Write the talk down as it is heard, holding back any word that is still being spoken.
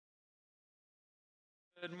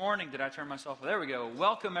Good morning. Did I turn myself? There we go.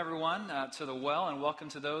 Welcome, everyone, to the Well, and welcome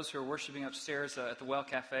to those who are worshiping upstairs at the Well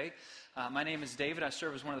Cafe. My name is David. I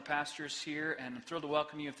serve as one of the pastors here, and I'm thrilled to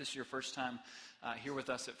welcome you if this is your first time here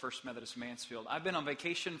with us at First Methodist Mansfield. I've been on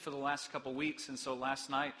vacation for the last couple weeks, and so last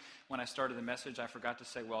night when I started the message, I forgot to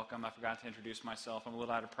say welcome. I forgot to introduce myself. I'm a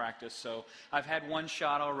little out of practice, so I've had one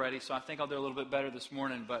shot already, so I think I'll do a little bit better this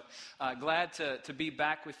morning. But glad to be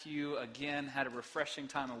back with you again. Had a refreshing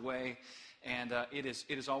time away. And it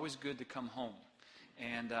is always good to come home.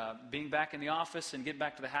 And being back in the office and getting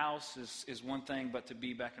back to the house is one thing, but to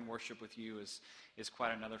be back in worship with you is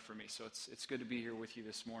quite another for me. So it's good to be here with you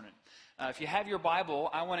this morning. If you have your Bible,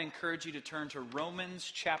 I want to encourage you to turn to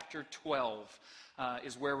Romans chapter 12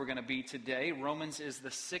 is where we're going to be today. Romans is the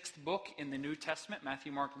sixth book in the New Testament: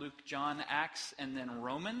 Matthew, Mark, Luke, John, Acts, and then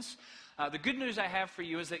Romans. The good news I have for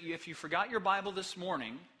you is that if you forgot your Bible this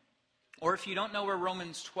morning, or if you don't know where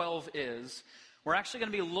Romans 12 is, we're actually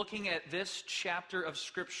going to be looking at this chapter of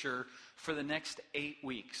Scripture for the next 8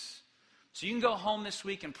 weeks. So you can go home this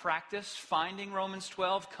week and practice finding Romans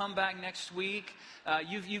 12. Come back next week.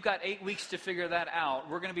 You've got 8 weeks to figure that out.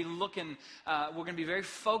 We're going to be looking, we're going to be very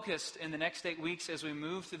focused in the next 8 weeks as we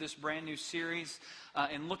move through this brand new series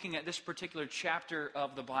and looking at this particular chapter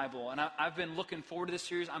of the Bible. And I've been looking forward to this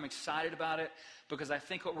series. I'm excited about it because I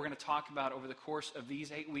think what we're going to talk about over the course of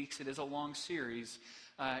these 8 weeks, it is a long series,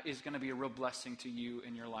 is going to be a real blessing to you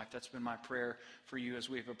in your life. That's been my prayer for you as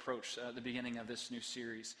we've approached the beginning of this new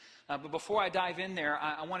series. But before I dive in there,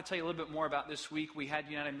 I want to tell you a little bit more about this week. We had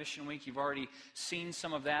United Mission Week. You've already seen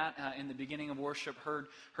some of that in the beginning of worship,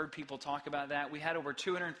 heard people talk about that. We had over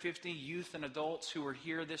 250 youth and adults who were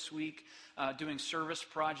here this week doing service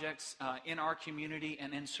projects in our community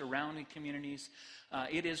and in surrounding communities.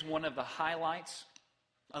 It is one of the highlights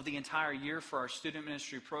of the entire year for our student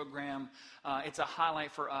ministry program. It's a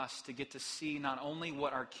highlight for us to get to see not only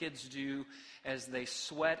what our kids do as they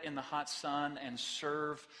sweat in the hot sun and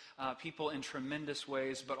serve people in tremendous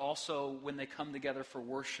ways, but also when they come together for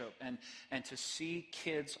worship and to see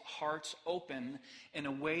kids' hearts open in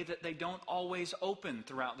a way that they don't always open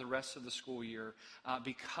throughout the rest of the school year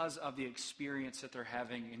because of the experience that they're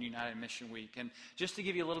having in United Mission Week. And just to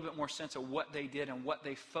give you a little bit more sense of what they did and what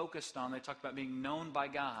they focused on, they talked about being known by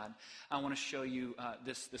God. I want to show you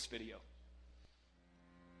this video.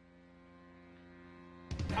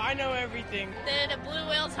 I know everything. That a blue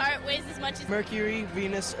whale's heart weighs as much as Mercury,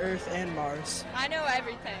 Venus, Earth, and Mars. I know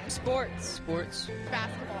everything. Sports.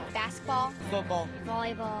 Basketball. Basketball. Football.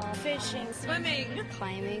 Volleyball. Fishing. Swimming.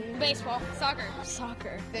 Climbing. Baseball.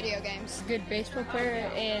 Soccer. Video games. Good baseball player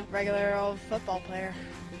and regular old football player.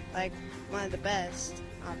 Like one of the best,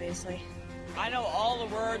 obviously. I know all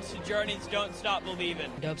the words to Journey's Don't Stop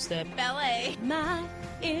Believin'. Dubstep. Ballet. My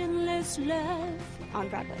endless love. On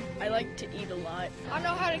Broadway. I like to eat a lot. I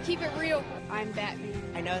know how to keep it real. I'm Batman.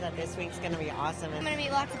 I know that this week's going to be awesome. I'm going to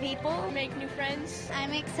meet lots of people. Make new friends.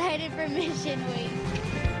 I'm excited for Mission Week.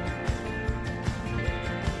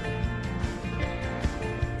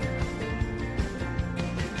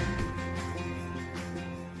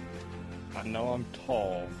 I know I'm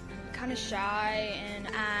tall. Kind of shy and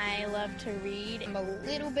I love to read. I'm a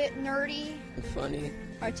little bit nerdy. Funny.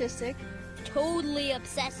 Artistic. Totally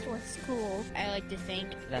obsessed with school. I like to think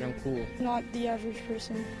that I'm cool. Not the average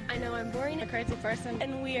person. I know I'm boring, a crazy person,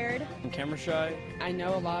 and weird. I'm camera shy. I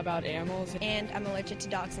know a lot about animals. And I'm allergic to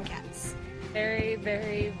dogs and cats. Very,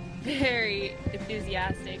 very, very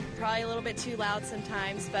enthusiastic. Probably a little bit too loud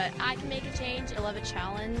sometimes, but I can make a change. I love a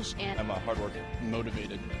challenge, and I'm a hard worker,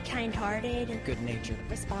 motivated, kind-hearted, Good-natured.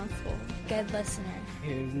 responsible, good listener,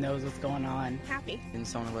 Who knows what's going on. happy And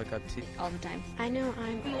someone to look up to. all the time. I know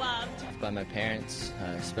I'm Loved. By my parents,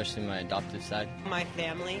 especially my adoptive side. My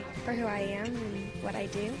family. for who I am and what I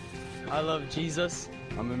do. I love Jesus.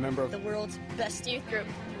 I'm a member of The world's best youth group.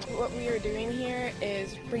 What we are doing here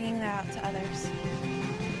is bringing that out to others.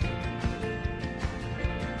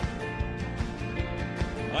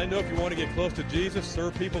 I know if you want to get close to Jesus,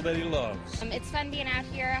 serve people that he loves. It's fun being out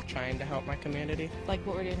here. Trying to help my community. Like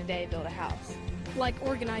what we're doing today, build a house. Like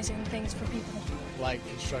organizing things for people. Like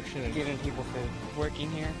construction and giving people food. Working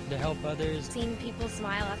here to help others. Seeing people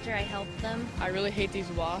smile after I help them. I really hate these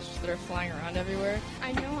wasps that are flying around everywhere.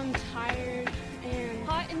 I know I'm tired and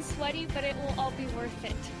hot and sweaty, but it will all be worth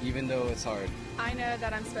it. Even though it's hard. I know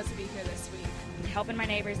that I'm supposed to be here this week. Helping my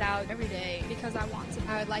neighbors out Every day. because I want to.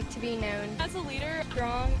 I would like to be known As a leader,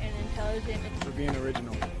 strong and intelligent. for being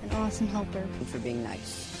original, An awesome helper. And for being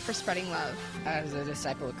nice. for spreading love. As a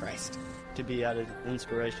disciple of Christ. to be an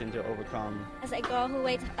inspiration to overcome. As a girl who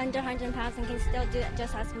weighs under 100 pounds and can still do it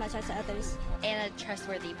just as much as others. And a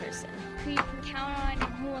trustworthy person. Who you can count on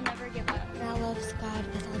and who will never give up. That loves God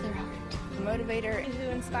with all their heart. A motivator who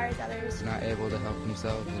inspires others. Not able to help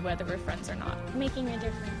themselves. Whether we're friends or not. Making a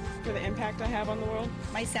difference. For the impact I have on the world.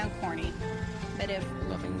 Might sound corny, but if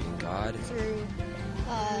Loving God. Through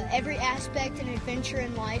every aspect and adventure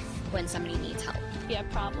in life. When somebody needs help. We have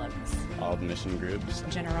problems. All the mission groups.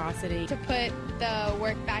 Generosity. To put the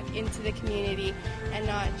work back into the community and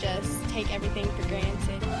not just take everything for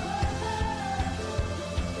granted.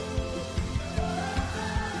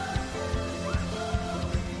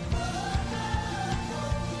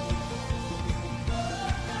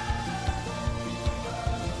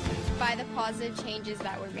 By the positive changes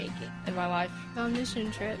that we're making. In my life. On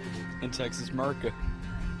mission trip. In Texas, America.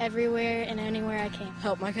 Everywhere and anywhere I can.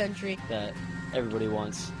 Help my country. That everybody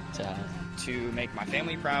wants to have. To make my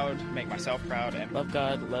family proud, make myself proud, and Love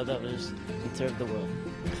God, love others, and serve the world.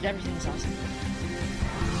 everything is awesome.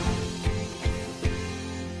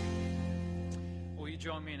 Will you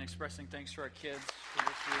join me in expressing thanks to our kids for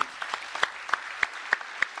this week?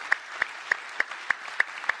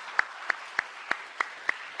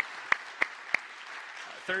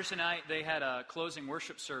 Thursday night, they had a closing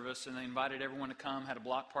worship service, and they invited everyone to come, had a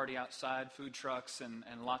block party outside, food trucks, and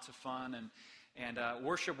lots of fun. And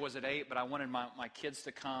worship was at 8, but I wanted my kids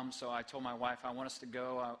to come, so I told my wife, I want us to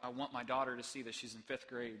go. I want my daughter to see this. She's in 5th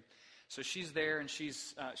grade. So she's there, and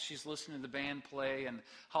she's listening to the band play, and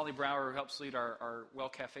Holly Brower, who helps lead our Well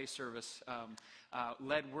Cafe service,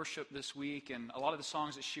 led worship this week, and a lot of the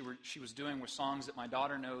songs that she was doing were songs that my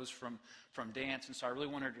daughter knows from dance, and so I really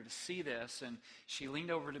wanted her to see this, and she leaned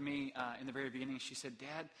over to me in the very beginning, and she said,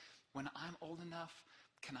 Dad, when I'm old enough,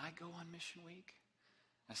 can I go on Mission Week?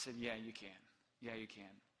 I said, yeah, you can. Yeah, you can.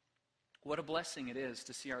 What a blessing it is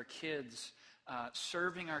to see our kids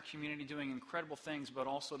serving our community, doing incredible things, but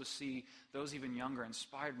also to see those even younger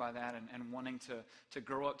inspired by that and wanting to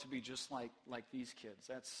grow up to be just like these kids.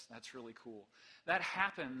 That's really cool. That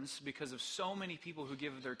happens because of so many people who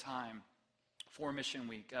give their time for Mission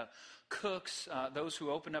Week. Cooks, those who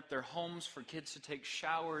open up their homes for kids to take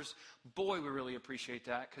showers. Boy, we really appreciate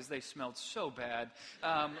that because they smelled so bad.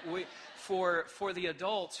 For the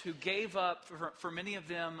adults who gave up, for many of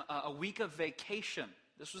them, a week of vacation.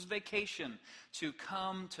 This was vacation, to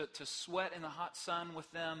come to sweat in the hot sun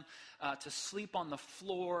with them, to sleep on the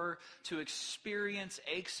floor, to experience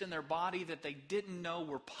aches in their body that they didn't know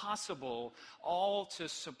were possible, all to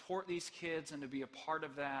support these kids and to be a part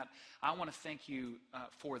of that. I want to thank you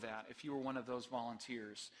for that, if you were one of those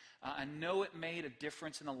volunteers. I know it made a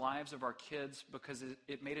difference in the lives of our kids because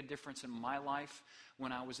it made a difference in my life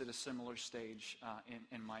when I was at a similar stage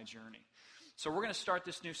in my journey. So we're going to start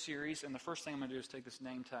this new series, and the first thing I'm going to do is take this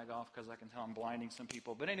name tag off because I can tell I'm blinding some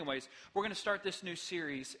people. But anyways, we're going to start this new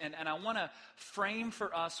series, and I want to frame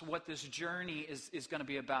for us what this journey is going to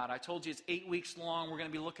be about. I told you it's 8 weeks long. We're going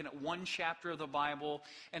to be looking at one chapter of the Bible.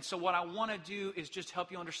 And so what I want to do is just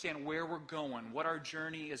help you understand where we're going, what our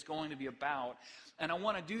journey is going to be about. And I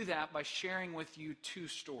want to do that by sharing with you 2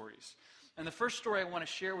 stories. And the first story I want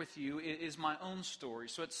to share with you is my own story.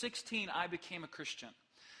 So at 16, I became a Christian.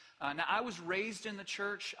 Now, I was raised in the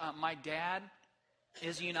church. My dad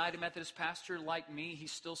is a United Methodist pastor like me. He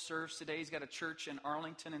still serves today. He's got a church in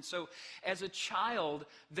Arlington. And so as a child,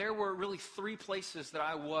 there were really 3 places that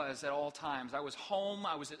I was at all times. I was home,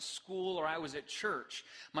 I was at school, or I was at church.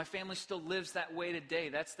 My family still lives that way today.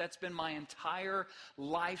 That's been my entire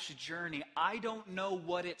life's journey. I don't know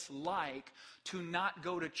what it's like to not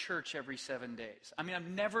go to church every 7 days. I mean, I've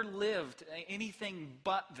never lived anything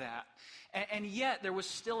but that. And yet, there was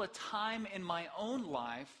still a time in my own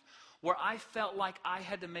life where I felt like I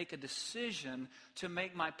had to make a decision to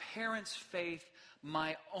make my parents' faith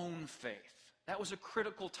my own faith. That was a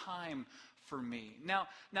critical time for me. Now,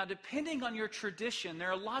 depending on your tradition,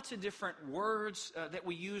 there are lots of different words that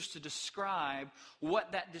we use to describe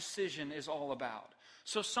what that decision is all about.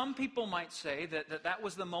 So some people might say that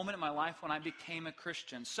was the moment in my life when I became a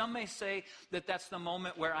Christian. Some may say that that's the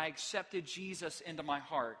moment where I accepted Jesus into my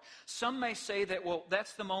heart. Some may say that, well,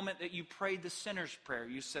 that's the moment that you prayed the sinner's prayer.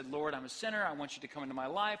 You said, Lord, I'm a sinner. I want you to come into my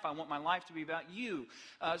life. I want my life to be about you.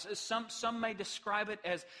 Some may describe it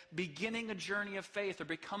as beginning a journey of faith or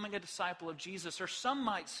becoming a disciple of Jesus. Or some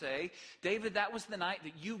might say, David, that was the night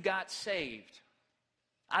that you got saved.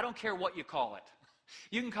 I don't care what you call it.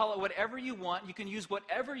 You can call it whatever you want. You can use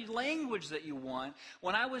whatever language that you want.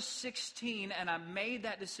 When I was 16 and I made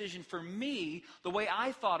that decision, for me, the way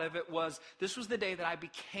I thought of it was, this was the day that I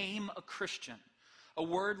became a Christian. A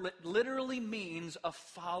word that literally means a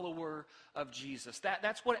follower of Jesus.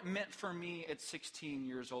 That's what it meant for me at 16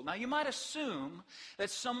 years old. Now, you might assume that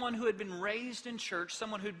someone who had been raised in church,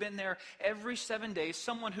 someone who'd been there every 7 days,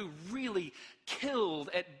 someone who really killed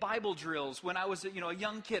at Bible drills when I was a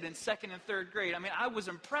young kid in 2nd and 3rd grade. I mean, I was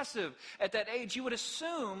impressive at that age. You would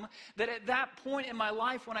assume that at that point in my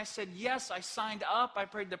life when I said, yes, I signed up, I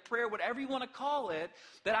prayed the prayer, whatever you want to call it,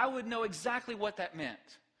 that I would know exactly what that meant.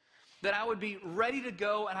 That I would be ready to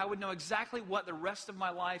go and I would know exactly what the rest of my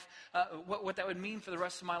life, what that would mean for the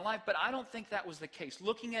rest of my life. But I don't think that was the case.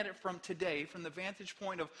 Looking at it from today, from the vantage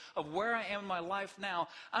point of where I am in my life now,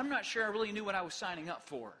 I'm not sure I really knew what I was signing up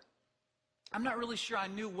for. I'm not really sure I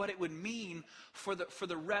knew what it would mean for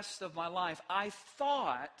the rest of my life. I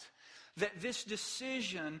thought that this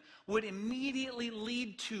decision would immediately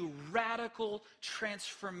lead to radical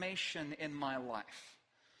transformation in my life.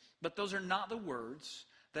 But those are not the words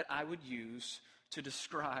that I would use to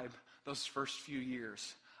describe those first few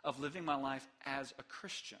years of living my life as a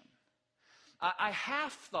Christian. I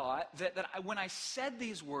half thought that when I said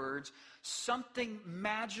these words, something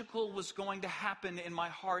magical was going to happen in my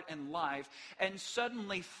heart and life, and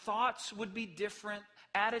suddenly thoughts would be different,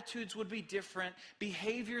 attitudes would be different,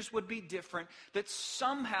 behaviors would be different, that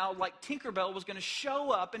somehow, like Tinkerbell, was going to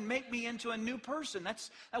show up and make me into a new person.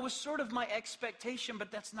 That was sort of my expectation,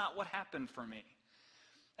 but that's not what happened for me.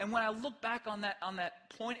 And when I look back on that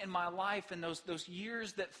point in my life and those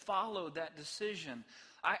years that followed that decision,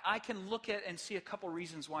 I can look at and see a couple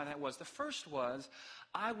reasons why that was. The first was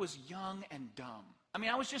I was young and dumb. I mean,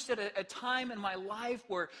 I was just at a time in my life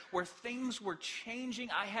where things were changing.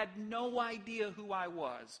 I had no idea who I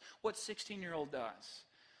was, what 16-year-old does.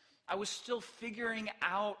 I was still figuring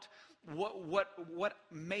out what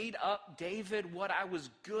made up David, what I was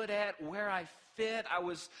good at, where I fit. I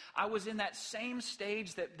was in that same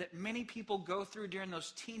stage that many people go through during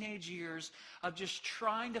those teenage years of just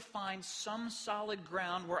trying to find some solid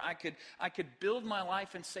ground where I could build my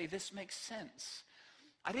life and say, this makes sense.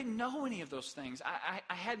 I didn't know any of those things.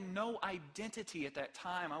 I had no identity at that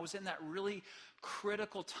time. I was in that really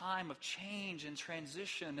critical time of change and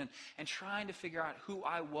transition and trying to figure out who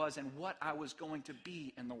I was and what I was going to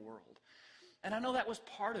be in the world. And I know that was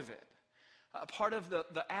part of it. Part of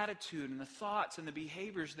the attitude and the thoughts and the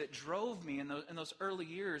behaviors that drove me in those early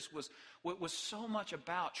years was so much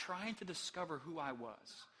about trying to discover who I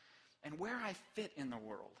was and where I fit in the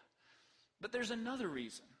world. But there's another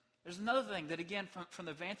reason. There's another thing that, again, from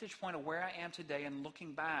the vantage point of where I am today and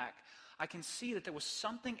looking back, I can see that there was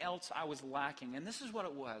something else I was lacking. And this is what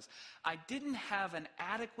it was. I didn't have an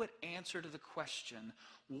adequate answer to the question,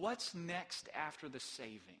 what's next after the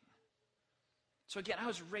saving? So again, I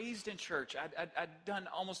was raised in church. I'd done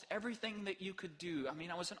almost everything that you could do. I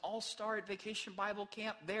mean, I was an all-star at Vacation Bible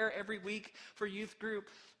Camp, there every week for youth group.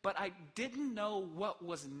 But I didn't know what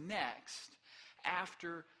was next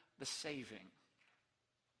after the saving.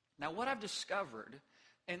 Now, what I've discovered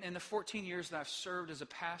in the 14 years that I've served as a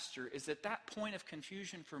pastor is that point of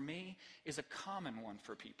confusion for me is a common one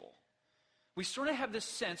for people. We sort of have this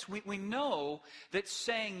sense, we know that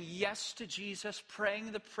saying yes to Jesus,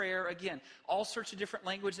 praying the prayer, again, all sorts of different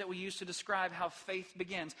language that we use to describe how faith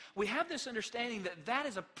begins. We have this understanding that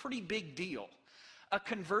is a pretty big deal. A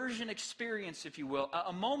conversion experience, if you will,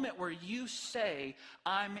 a moment where you say,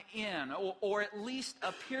 I'm in, or at least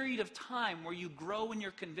a period of time where you grow in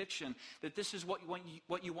your conviction that this is what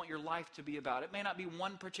you want your life to be about. It may not be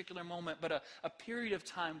one particular moment, but a period of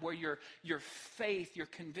time where your faith, your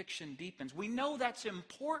conviction deepens. We know that's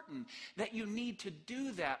important, that you need to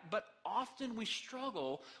do that, but often we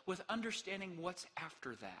struggle with understanding what's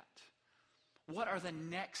after that. What are the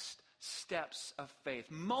next steps of faith?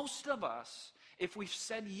 Most of us, if we've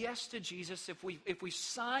said yes to Jesus, if we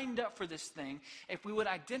signed up for this thing, if we would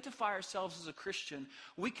identify ourselves as a Christian,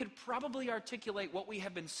 we could probably articulate what we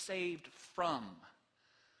have been saved from.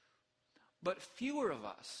 But fewer of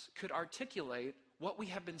us could articulate what we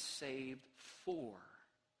have been saved for.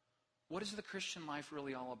 What is the Christian life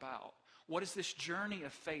really all about? What is this journey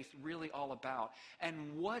of faith really all about?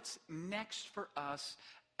 And what's next for us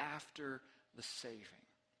after the saving?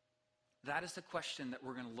 That is the question that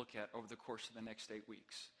we're going to look at over the course of the next 8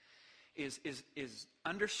 weeks. Is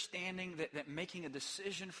understanding that making a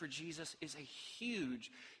decision for Jesus is a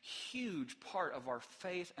huge, huge part of our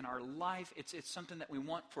faith and our life. It's something that we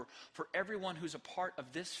want for everyone who's a part of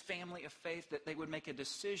this family of faith, that they would make a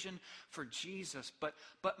decision for Jesus. But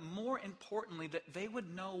more importantly, that they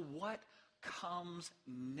would know what comes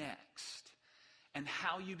next and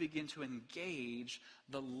how you begin to engage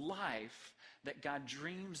the life that God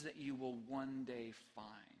dreams that you will one day find.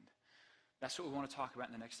 That's what we want to talk about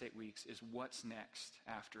in the next 8 weeks, is what's next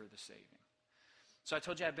after the saving. So I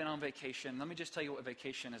told you I've been on vacation. Let me just tell you what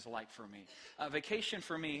vacation is like for me. Vacation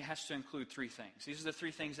for me has to include 3 things. These are the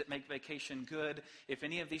 3 things that make vacation good. If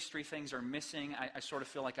any of these 3 things are missing, I sort of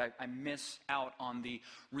feel like I miss out on the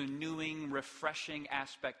renewing, refreshing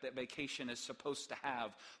aspect that vacation is supposed to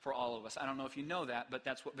have for all of us. I don't know if you know that, but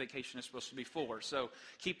that's what vacation is supposed to be for. So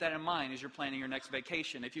keep that in mind as you're planning your next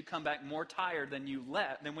vacation. If you come back more tired than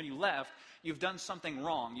when you left, you've done something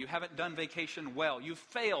wrong. You haven't done vacation well. You've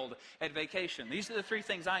failed at vacation. These are the 3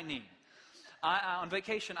 things I need. On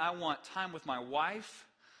vacation, I want time with my wife,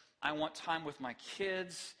 I want time with my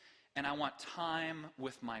kids, and I want time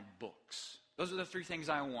with my books. Those are the 3 things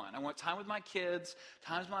I want. I want time with my kids,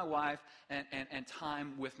 time with my wife, and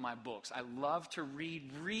time with my books. I love to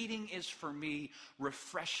read. Reading is, for me,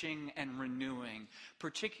 refreshing and renewing,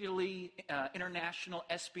 particularly international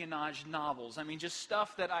espionage novels. I mean, just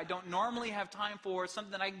stuff that I don't normally have time for,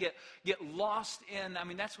 something that I can get lost in. I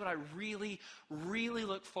mean, that's what I really, really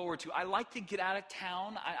look forward to. I like to get out of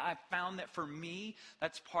town. I found that for me,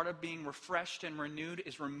 that's part of being refreshed and renewed,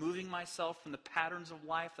 is removing myself from the patterns of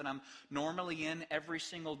life that I'm normally in every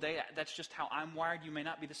single day. That's just how I'm wired. You may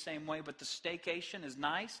not be the same way, but the staycation is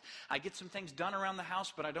nice. I get some things done around the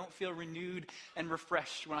house, but I don't feel renewed and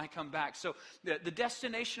refreshed when I come back. So the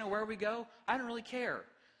destination of where we go, I don't really care,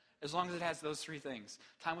 as long as it has those 3 things.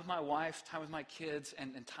 Time with my wife, time with my kids,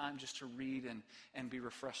 and time just to read and be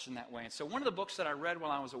refreshed in that way. And so one of the books that I read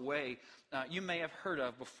while I was away, you may have heard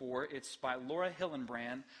of before. It's by Laura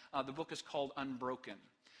Hillenbrand. The book is called Unbroken.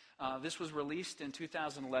 This was released in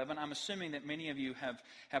 2011. I'm assuming that many of you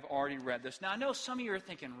have already read this. Now, I know some of you are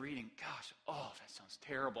thinking, reading, gosh, that sounds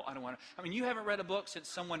terrible. I don't want to. I mean, you haven't read a book since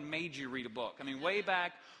someone made you read a book. I mean, way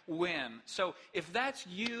back when. So if that's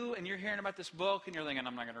you and you're hearing about this book and you're thinking,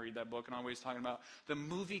 I'm not going to read that book and all he's talking about, the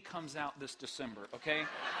movie comes out this December, okay?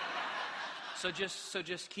 So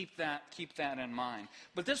just keep that in mind.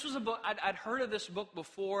 But this was a book, I'd heard of this book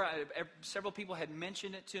before. Several people had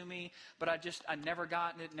mentioned it to me, but I'd never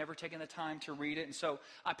gotten it, never taken the time to read it. And so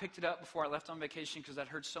I picked it up before I left on vacation because I'd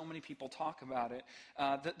heard so many people talk about it.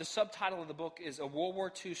 The subtitle of the book is A World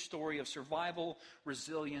War II Story of Survival,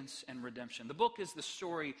 Resilience, and Redemption. The book is the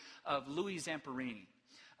story of Louis Zamperini.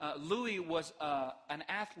 Louis was an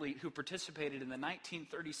athlete who participated in the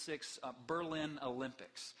 1936 Berlin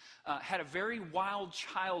Olympics. Had a very wild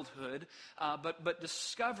childhood, but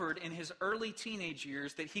discovered in his early teenage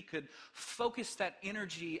years that he could focus that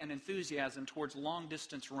energy and enthusiasm towards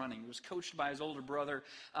long-distance running. He was coached by his older brother,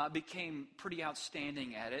 became pretty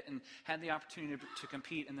outstanding at it, and had the opportunity to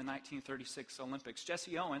compete in the 1936 Olympics.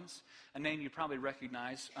 Jesse Owens, a name you probably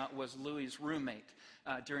recognize, was Louis' roommate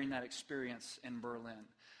during that experience in Berlin.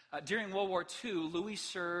 During World War II, Louis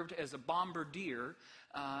served as a bombardier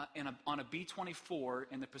on a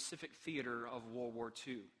B-24 in the Pacific Theater of World War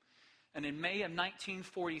II. And in May of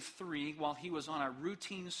 1943, while he was on a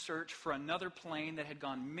routine search for another plane that had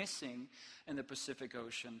gone missing in the Pacific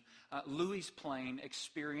Ocean, Louis' plane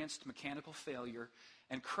experienced mechanical failure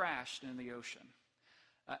and crashed into the ocean.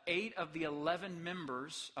 8 of the 11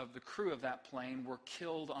 members of the crew of that plane were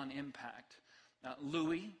killed on impact.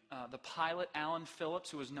 Louis, the pilot, Alan Phillips,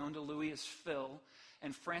 who was known to Louis as Phil,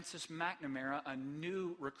 and Francis McNamara, a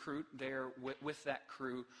new recruit there with that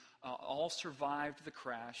crew, all survived the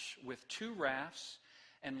crash with 2 rafts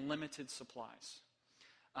and limited supplies.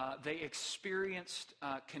 They experienced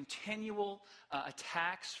continual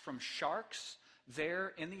attacks from sharks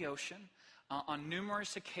there in the ocean. On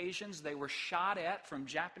numerous occasions, they were shot at from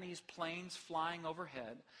Japanese planes flying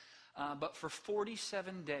overhead. But for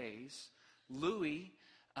 47 days, Louis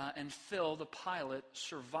and Phil, the pilot,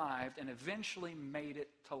 survived and eventually made it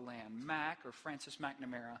to land. Mac, or Francis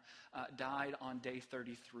McNamara, died on day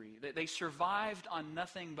 33. They survived on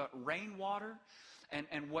nothing but rainwater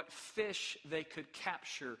and what fish they could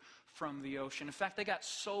capture from the ocean. In fact, they got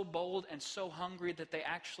so bold and so hungry that they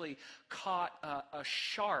actually caught a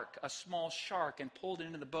shark, a small shark, and pulled it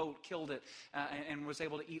into the boat, killed it, and was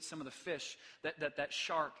able to eat some of the fish that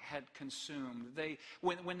shark had consumed.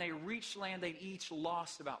 When they reached land, they each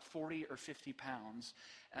lost about 40 or 50 pounds,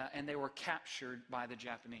 and they were captured by the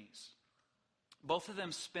Japanese. Both of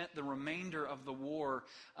them spent the remainder of the war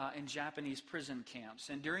in Japanese prison camps.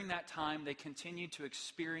 And during that time, they continued to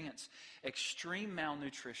experience extreme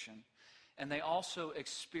malnutrition. And they also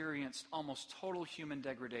experienced almost total human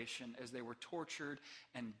degradation as they were tortured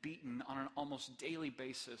and beaten on an almost daily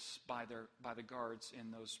basis by the guards in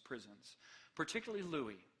those prisons. Particularly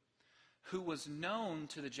Louis, who was known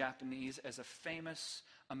to the Japanese as a famous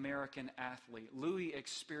American athlete. Louis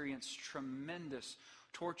experienced tremendous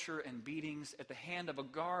torture and beatings at the hand of a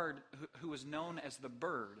guard who was known as the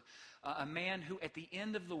Bird, a man who at the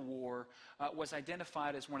end of the war was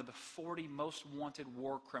identified as one of the 40 most wanted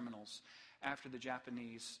war criminals after the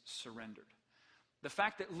Japanese surrendered. The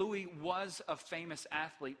fact that Louis was a famous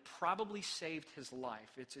athlete probably saved his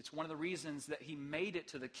life. It's one of the reasons that he made it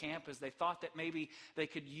to the camp, is they thought that maybe they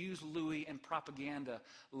could use Louis in propaganda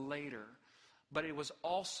later. But it was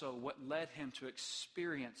also what led him to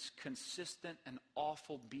experience consistent and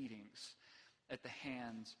awful beatings at the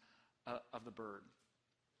hands of the Bird.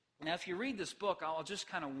 Now, if you read this book, I'll just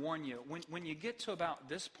kind of warn you, when you get to about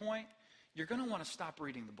this point, you're going to want to stop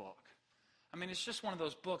reading the book. I mean, it's just one of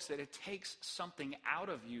those books that it takes something out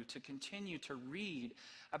of you to continue to read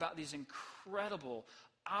about these incredible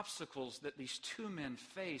obstacles that these two men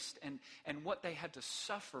faced and what they had to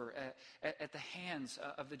suffer at the hands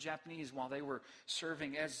of the Japanese while they were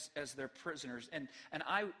serving as their prisoners. And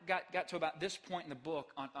I got to about this point in the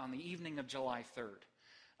book on the evening of July 3rd.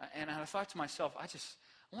 And I thought to myself, I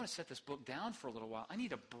want to set this book down for a little while. I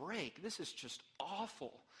need a break. This is just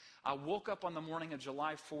awful. I woke up on the morning of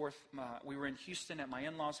July 4th. We were in Houston at my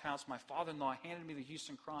in-laws' house. My father-in-law handed me the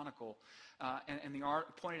Houston Chronicle and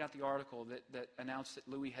pointed out the article that announced that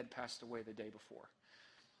Louis had passed away the day before.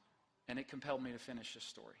 And it compelled me to finish this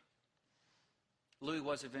story. Louis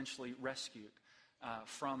was eventually rescued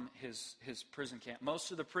from his prison camp.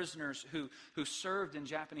 Most of the prisoners who served in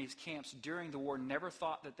Japanese camps during the war never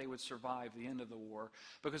thought that they would survive the end of the war,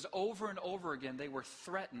 because over and over again they were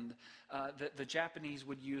threatened that the Japanese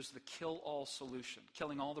would use the kill-all solution,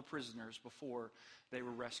 killing all the prisoners before they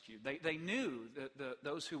were rescued. They knew,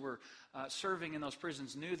 those who were serving in those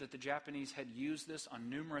prisons knew that the Japanese had used this on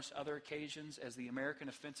numerous other occasions as the American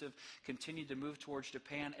offensive continued to move towards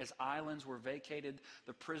Japan. As islands were vacated,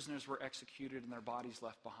 the prisoners were executed and their bodies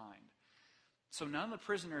left behind. So none of the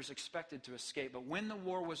prisoners expected to escape. But when the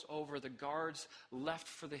war was over, the guards left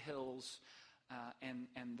for the hills, and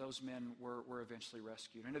those men were eventually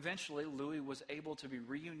rescued. And eventually, Louis was able to be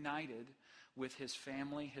reunited with his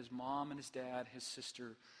family, his mom and his dad, his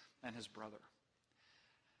sister, and his brother.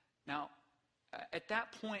 Now, at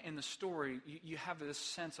that point in the story, you have this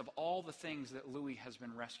sense of all the things that Louis has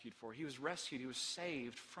been rescued for. He was rescued, he was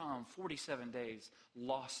saved from 47 days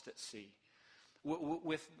lost at sea,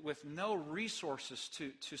 with no resources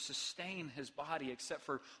to sustain his body except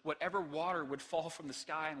for whatever water would fall from the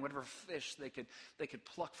sky and whatever fish they could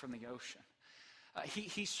pluck from the ocean.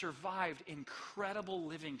 He survived incredible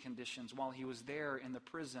living conditions while he was there in the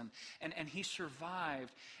prison, and he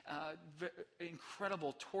survived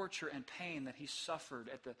incredible torture and pain that he suffered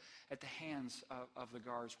at the hands of the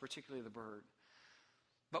guards, particularly the Bird.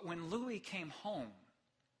 But when Louis came home,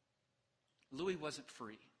 Louis wasn't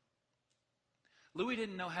free. Louis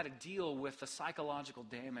didn't know how to deal with the psychological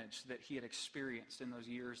damage that he had experienced in those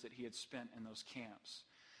years that he had spent in those camps.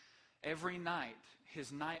 Every night,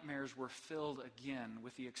 his nightmares were filled again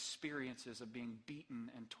with the experiences of being beaten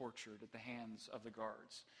and tortured at the hands of the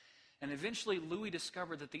guards. And eventually, Louis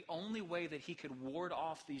discovered that the only way that he could ward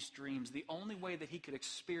off these dreams, the only way that he could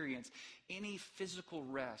experience any physical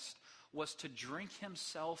rest, was to drink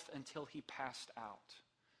himself until he passed out.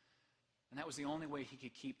 And that was the only way he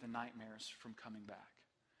could keep the nightmares from coming back.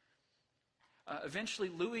 Eventually,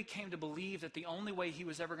 Louis came to believe that the only way he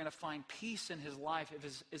was ever going to find peace in his life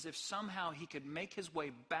is if somehow he could make his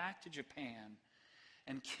way back to Japan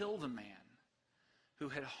and kill the man who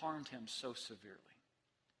had harmed him so severely.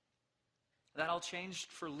 That all changed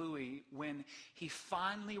for Louis when he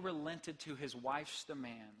finally relented to his wife's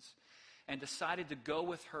demands and decided to go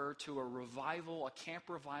with her to a camp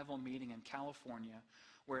revival meeting in California,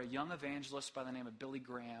 where a young evangelist by the name of Billy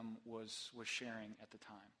Graham was sharing at the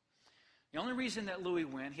time. The only reason that Louis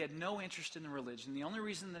went, he had no interest in the religion. The only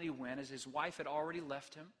reason that he went is his wife had already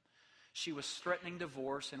left him. She was threatening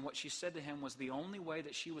divorce, and what she said to him was the only way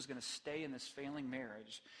that she was going to stay in this failing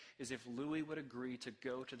marriage is if Louis would agree to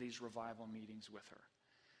go to these revival meetings with her.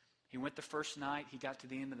 He went the first night, he got to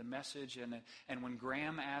the end of the message, and when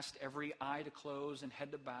Graham asked every eye to close and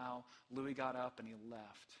head to bow, Louis got up and he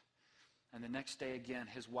left. And the next day again,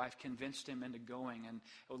 his wife convinced him into going. And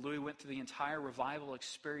Louis went through the entire revival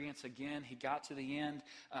experience again. He got to the end.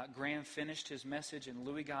 Graham finished his message, and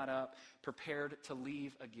Louis got up, prepared to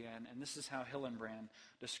leave again. And this is how Hillenbrand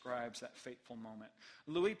describes that fateful moment.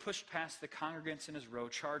 Louis pushed past the congregants in his row,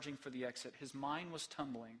 charging for the exit. His mind was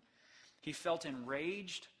tumbling. He felt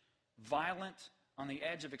enraged, violent, on the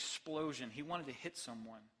edge of explosion. He wanted to hit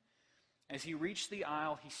someone. As he reached the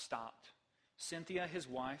aisle, he stopped. Cynthia, his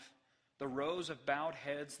wife, the rows of bowed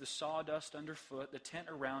heads, the sawdust underfoot, the tent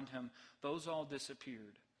around him, those all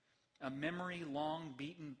disappeared. A memory long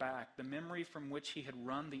beaten back, the memory from which he had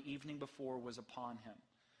run the evening before, was upon him.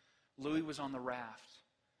 Louis was on the raft.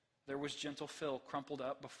 There was gentle Phil crumpled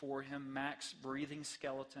up before him, Mac's breathing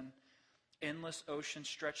skeleton, endless ocean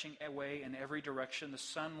stretching away in every direction, the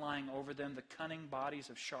sun lying over them, the cunning bodies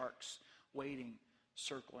of sharks waiting,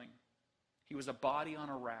 circling. He was a body on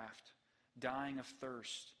a raft, dying of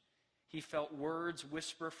thirst. He felt words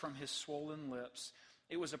whisper from his swollen lips.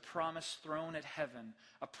 It was a promise thrown at heaven,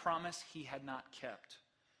 a promise he had not kept,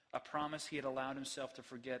 a promise he had allowed himself to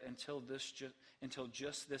forget until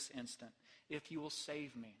just this instant. If you will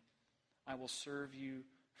save me, I will serve you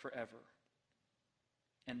forever.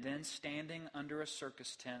 And then, standing under a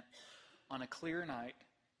circus tent on a clear night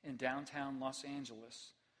in downtown Los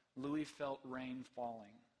Angeles, Louis felt rain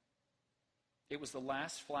falling. It was the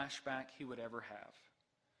last flashback he would ever have.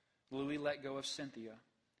 Louis let go of Cynthia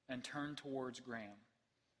and turned towards Graham.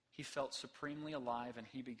 He felt supremely alive, and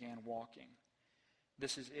he began walking.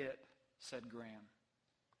 "This is it," said Graham.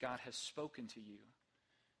 "God has spoken to you.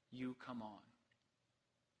 You come on."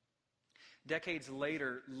 Decades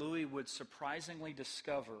later, Louis would surprisingly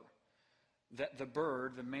discover that the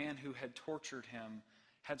bird, the man who had tortured him,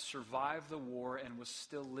 had survived the war and was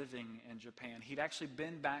still living in Japan. He'd actually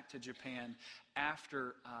been back to Japan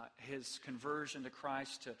after his conversion to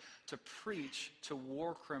Christ to preach to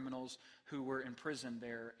war criminals who were imprisoned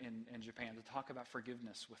there in Japan, to talk about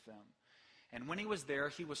forgiveness with them. And when he was there,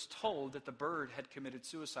 he was told that the bird had committed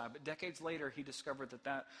suicide. But decades later, he discovered that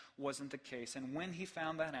that wasn't the case. And when he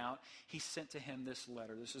found that out, he sent to him this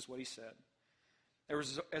letter. This is what he said.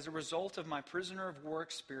 "As a result of my prisoner of war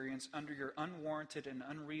experience under your unwarranted and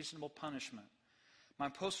unreasonable punishment, my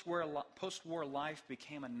post-war life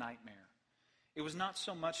became a nightmare. It was not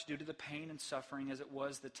so much due to the pain and suffering as it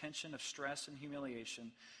was the tension of stress and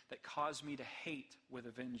humiliation that caused me to hate with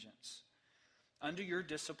a vengeance. Under your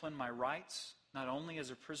discipline, my rights, not only as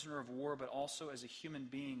a prisoner of war, but also as a human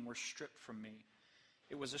being, were stripped from me.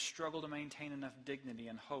 It was a struggle to maintain enough dignity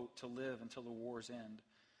and hope to live until the war's end.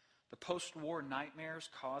 The post-war nightmares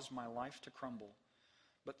caused my life to crumble.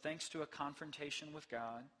 But thanks to a confrontation with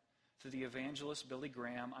God, through the evangelist Billy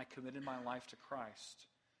Graham, I committed my life to Christ.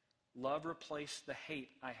 Love replaced the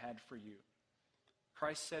hate I had for you.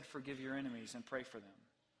 Christ said, forgive your enemies and pray for them.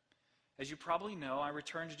 As you probably know, I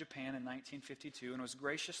returned to Japan in 1952 and was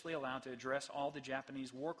graciously allowed to address all the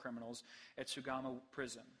Japanese war criminals at Sugamo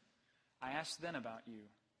prison. I asked then about you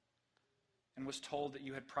and was told that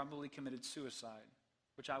you had probably committed suicide,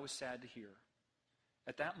 which I was sad to hear.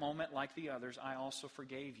 At that moment, like the others, I also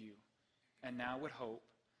forgave you and now would hope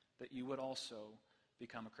that you would also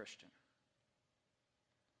become a Christian."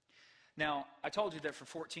 Now, I told you that for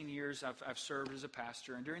 14 years I've served as a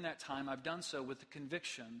pastor, and during that time I've done so with the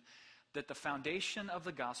conviction that the foundation of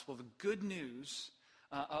the gospel, the good news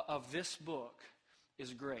of this book,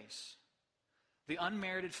 is grace. The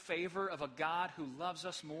unmerited favor of a God who loves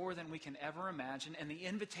us more than we can ever imagine, and the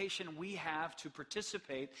invitation we have to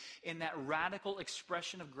participate in that radical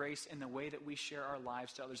expression of grace in the way that we share our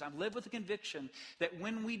lives to others. I've lived with the conviction that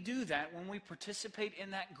when we do that, when we participate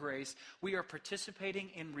in that grace, we are participating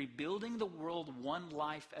in rebuilding the world one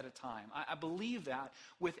life at a time. I believe that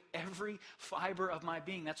with every fiber of my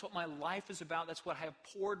being. That's what my life is about. That's what I have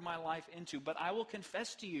poured my life into. But I will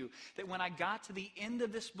confess to you that when I got to the end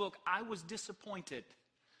of this book, I was disappointed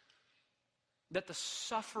that the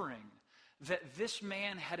suffering that this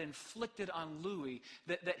man had inflicted on Louis,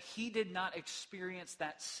 that he did not experience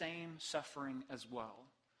that same suffering as well.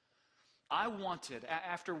 I wanted,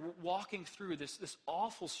 after walking through this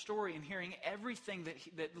awful story and hearing everything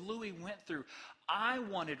that Louis went through, I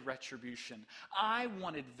wanted retribution. I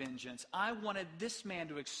wanted vengeance. I wanted this man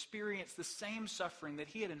to experience the same suffering that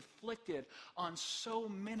he had inflicted on so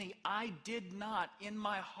many. I did not, in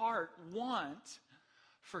my heart, want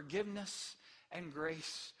forgiveness and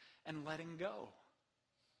grace and letting go.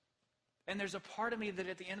 And there's a part of me that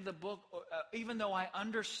at the end of the book, even though I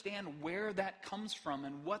understand where that comes from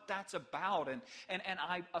and what that's about, and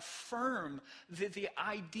I affirm the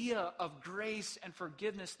idea of grace and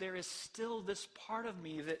forgiveness, there is still this part of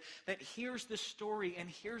me that hears this story and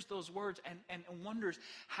hears those words and wonders,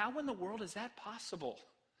 how in the world is that possible?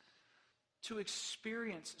 To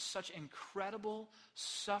experience such incredible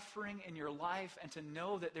suffering in your life and to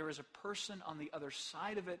know that there is a person on the other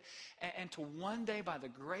side of it, and to one day, by the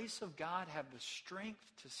grace of God, have the strength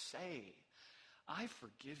to say, I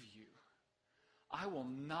forgive you. I will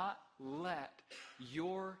not let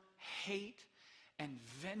your hate and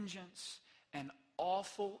vengeance and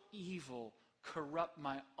awful evil corrupt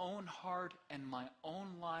my own heart and my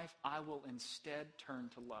own life. I will instead turn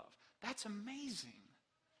to love. That's amazing,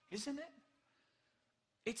 isn't it?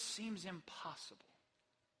 It seems impossible.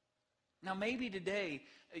 Now, maybe today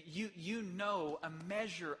you know a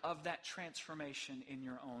measure of that transformation in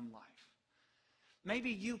your own life.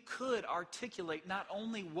 Maybe you could articulate not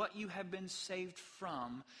only what you have been saved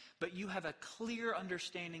from, but you have a clear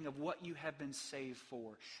understanding of what you have been saved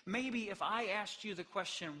for. Maybe if I asked you the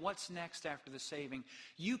question, what's next after the saving,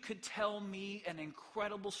 you could tell me an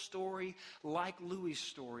incredible story like Louis'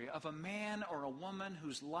 story of a man or a woman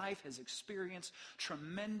whose life has experienced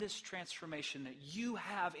tremendous transformation, that you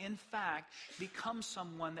have, in fact, become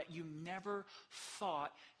someone that you never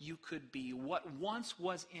thought you could be. What once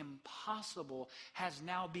was impossible has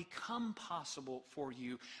now become possible for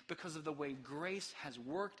you because of the way grace has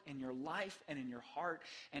worked in your life and in your heart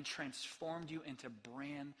and transformed you into a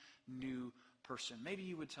brand new person. Maybe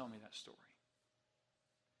you would tell me that story.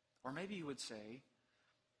 Or maybe you would say,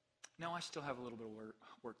 no, I still have a little bit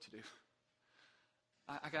of work to do.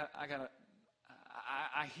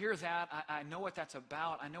 I hear that. I know what that's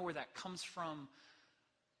about. I know where that comes from.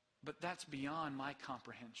 But that's beyond my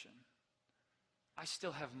comprehension. I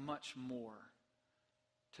still have much more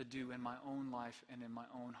to do in my own life and in my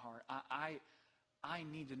own heart. I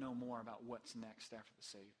need to know more about what's next after the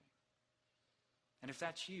saving. And if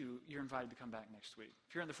that's you, you're invited to come back next week.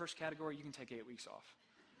 If you're in the first category, you can take 8 weeks off.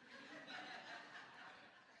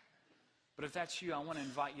 But if that's you, I want to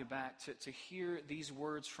invite you back to hear these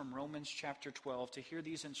words from Romans chapter 12, to hear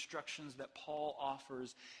these instructions that Paul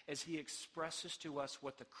offers as he expresses to us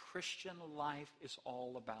what the Christian life is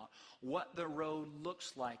all about, what the road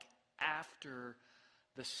looks like after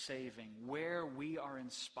the saving, where we are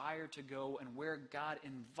inspired to go and where God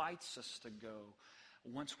invites us to go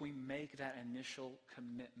once we make that initial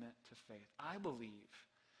commitment to faith. I believe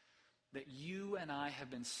that you and I have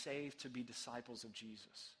been saved to be disciples of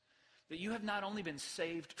Jesus. That you have not only been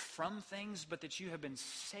saved from things, but that you have been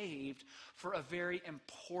saved for a very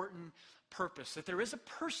important purpose. That there is a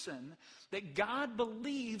person that God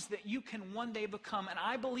believes that you can one day become. And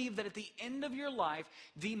I believe that at the end of your life,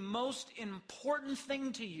 the most important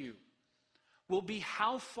thing to you will be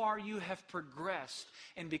how far you have progressed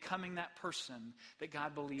in becoming that person that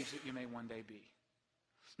God believes that you may one day be.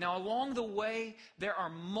 Now, along the way, there are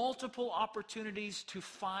multiple opportunities to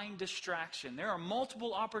find distraction. There are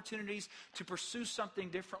multiple opportunities to pursue something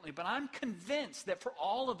differently. But I'm convinced that for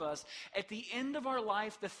all of us, at the end of our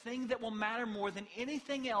life, the thing that will matter more than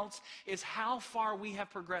anything else is how far we have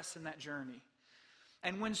progressed in that journey.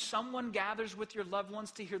 And when someone gathers with your loved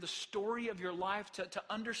ones to hear the story of your life, to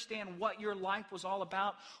understand what your life was all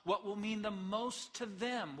about, what will mean the most to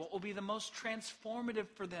them, what will be the most transformative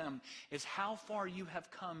for them, is how far you have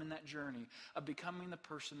come in that journey of becoming the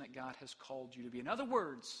person that God has called you to be. In other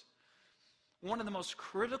words, one of the most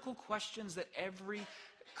critical questions that every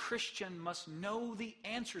Christian must know the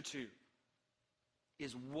answer to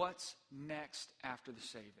is what's next after the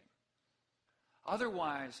saving.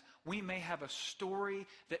 Otherwise, we may have a story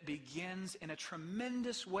that begins in a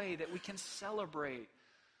tremendous way that we can celebrate,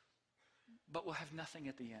 but we'll have nothing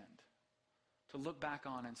at the end to look back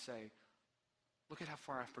on and say, look at how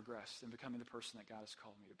far I've progressed in becoming the person that God has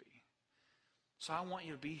called me to be. So I want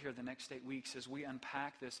you to be here the next 8 weeks as we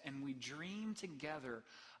unpack this and we dream together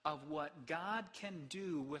of what God can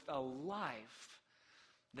do with a life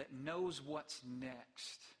that knows what's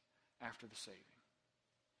next after the saving.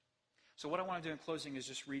 So what I want to do in closing is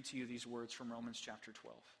just read to you these words from Romans chapter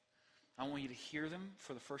 12. I want you to hear them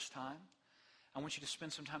for the first time. I want you to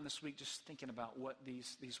spend some time this week just thinking about what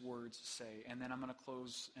these words say. And then I'm going to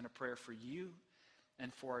close in a prayer for you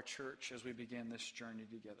and for our church as we begin this journey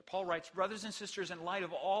together. Paul writes, brothers and sisters, in light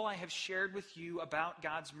of all I have shared with you about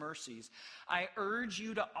God's mercies, I urge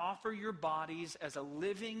you to offer your bodies as a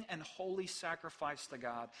living and holy sacrifice to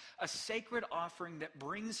God, a sacred offering that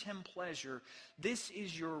brings him pleasure. This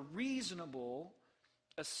is your reasonable,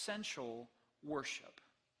 essential worship.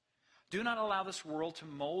 Do not allow this world to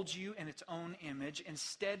mold you in its own image.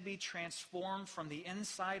 Instead, be transformed from the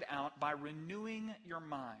inside out by renewing your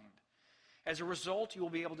mind. As a result, you will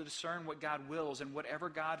be able to discern what God wills and whatever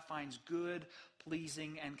God finds good,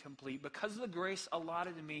 pleasing, and complete. Because of the grace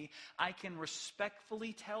allotted to me, I can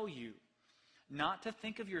respectfully tell you not to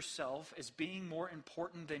think of yourself as being more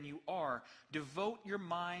important than you are. Devote your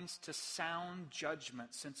minds to sound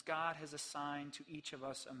judgment, since God has assigned to each of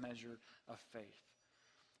us a measure of faith.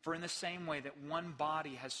 For in the same way that one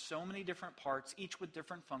body has so many different parts, each with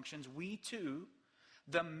different functions, we too,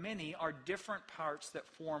 the many, are different parts that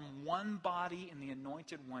form one body in the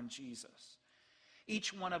anointed one, Jesus.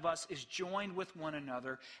 Each one of us is joined with one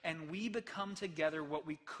another, and we become together what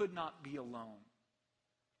we could not be alone.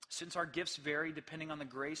 Since our gifts vary depending on the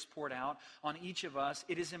grace poured out on each of us,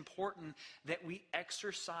 it is important that we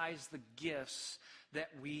exercise the gifts that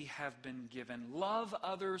we have been given. Love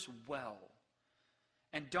others well.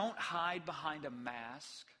 And don't hide behind a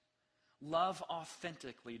mask. Love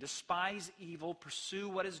authentically. Despise evil. Pursue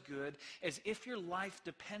what is good as if your life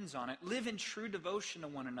depends on it. Live in true devotion to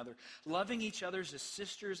one another. Loving each other as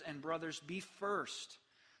sisters and brothers. Be first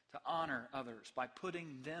to honor others by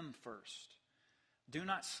putting them first. Do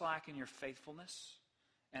not slacken your faithfulness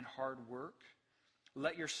and hard work.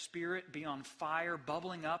 Let your spirit be on fire,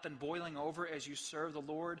 bubbling up and boiling over as you serve the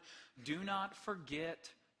Lord. Do not forget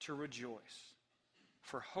to rejoice,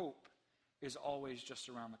 for hope is always just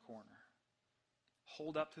around the corner.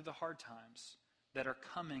 Hold up through the hard times that are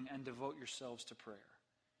coming and devote yourselves to prayer.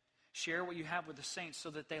 Share what you have with the saints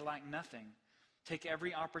so that they lack nothing. Take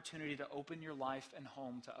every opportunity to open your life and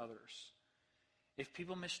home to others. If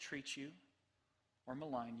people mistreat you, or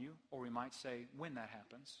malign you, or we might say when that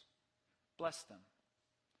happens, bless them.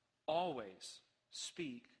 Always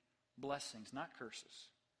speak blessings, not curses.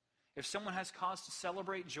 If someone has cause to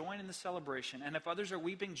celebrate, join in the celebration. And if others are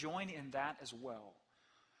weeping, join in that as well.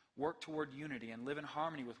 Work toward unity and live in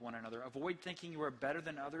harmony with one another. Avoid thinking you are better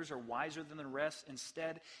than others or wiser than the rest.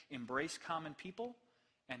 Instead, embrace common people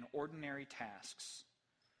and ordinary tasks.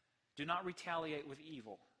 Do not retaliate with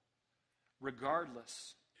evil,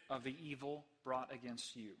 regardless of the evil brought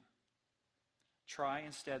against you. Try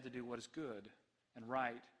instead to do what is good and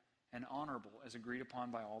right and honorable as agreed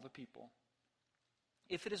upon by all the people.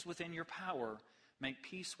 If it is within your power, make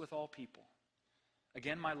peace with all people.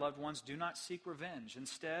 Again, my loved ones, do not seek revenge.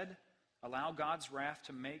 Instead, allow God's wrath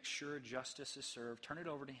to make sure justice is served. Turn it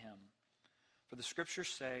over to Him. For the Scriptures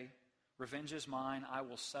say, revenge is mine, I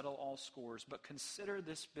will settle all scores. But consider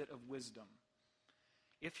this bit of wisdom.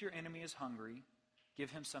 If your enemy is hungry,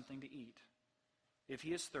 give him something to eat. If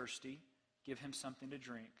he is thirsty, give him something to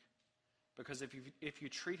drink. Because if you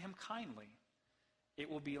treat him kindly, it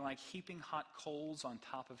will be like heaping hot coals on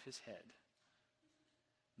top of his head.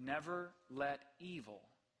 Never let evil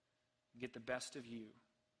get the best of you.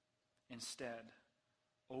 Instead,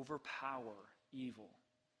 overpower evil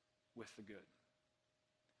with the good.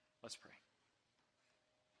 Let's pray.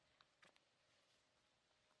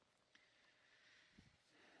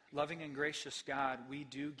 Loving and gracious God, we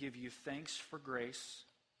do give you thanks for grace.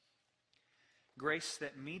 Grace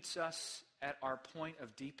that meets us at our point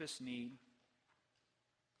of deepest need.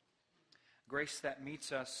 Grace that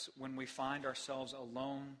meets us when we find ourselves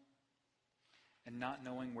alone and not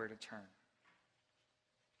knowing where to turn.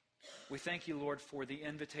 We thank you, Lord, for the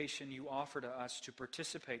invitation you offer to us to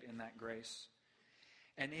participate in that grace.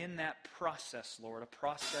 And in that process, Lord, a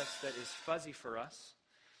process that is fuzzy for us,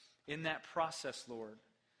 in that process, Lord,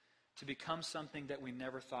 to become something that we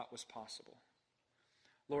never thought was possible.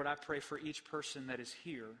 Lord, I pray for each person that is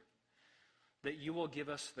here that you will give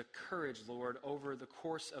us the courage, Lord, over the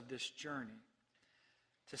course of this journey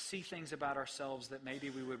to see things about ourselves that maybe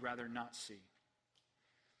we would rather not see,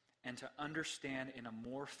 and to understand in a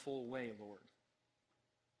more full way, Lord,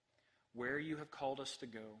 where you have called us to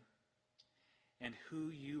go and who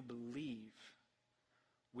you believe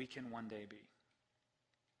we can one day be.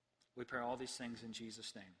 We pray all these things in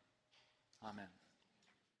Jesus' name. Amen.